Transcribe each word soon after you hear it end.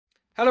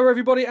Hello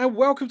everybody and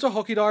welcome to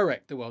Hockey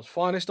Direct, the world's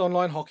finest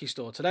online hockey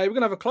store. Today we're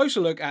going to have a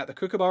closer look at the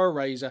Kookaburra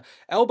Razor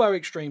Elbow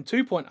Extreme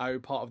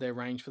 2.0, part of their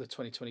range for the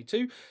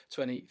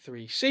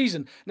 2022-23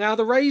 season. Now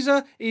the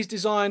Razor is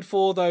designed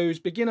for those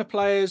beginner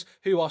players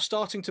who are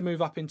starting to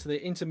move up into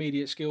the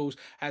intermediate skills,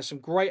 has some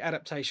great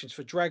adaptations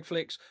for drag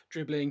flicks,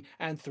 dribbling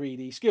and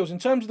 3D skills. In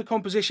terms of the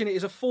composition, it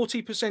is a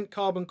 40%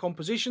 carbon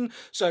composition,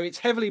 so it's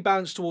heavily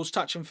balanced towards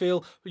touch and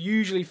feel,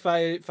 usually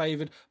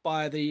favoured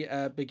by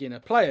the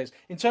beginner players.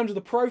 In terms of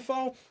the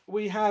profile,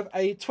 we have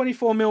a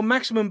 24mm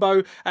maximum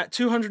bow at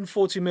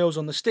 240mm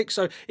on the stick,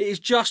 so it is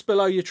just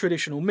below your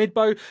traditional mid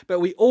bow, but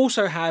we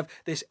also have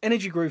this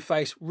energy groove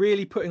face,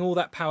 really putting all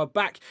that power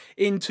back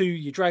into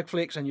your drag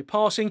flicks and your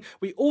passing.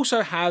 We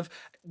also have,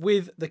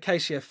 with the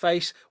KCF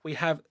face, we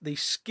have the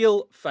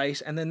skill face,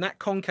 and then that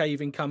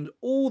concaving comes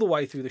all the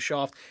way through the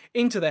shaft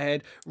into the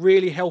head,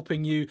 really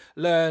helping you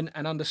learn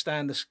and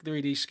understand the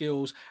 3D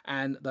skills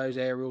and those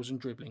aerials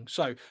and dribbling.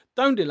 So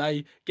don't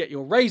delay, get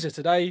your Razor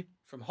today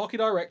from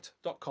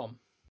hockeydirect.com.